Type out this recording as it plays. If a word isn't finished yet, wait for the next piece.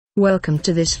Welcome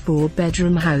to this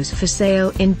 4-bedroom house for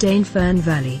sale in Dainfern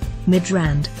Valley,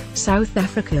 Midrand, South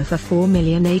Africa for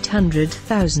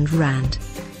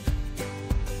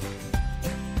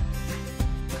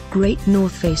R4,800,000. Great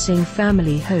north-facing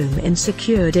family home in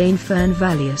secure Dainfern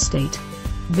Valley estate.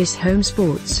 This home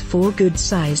sports 4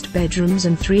 good-sized bedrooms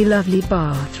and 3 lovely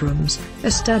bathrooms,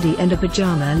 a study and a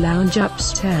pyjama lounge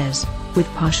upstairs, with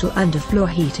partial underfloor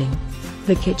heating.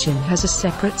 The kitchen has a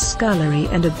separate scullery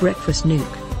and a breakfast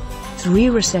nook. 3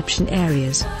 reception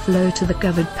areas flow to the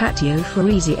covered patio for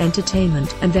easy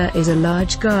entertainment, and there is a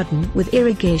large garden with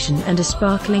irrigation and a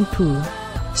sparkling pool.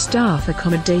 Staff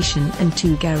accommodation and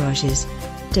 2 garages.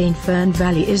 Dainfern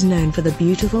Valley is known for the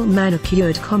beautiful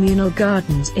manicured communal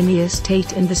gardens in the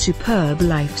estate and the superb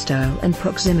lifestyle and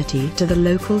proximity to the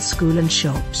local school and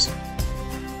shops.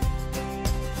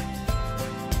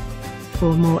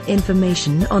 For more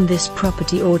information on this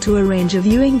property or to arrange a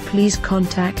viewing, please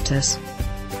contact us.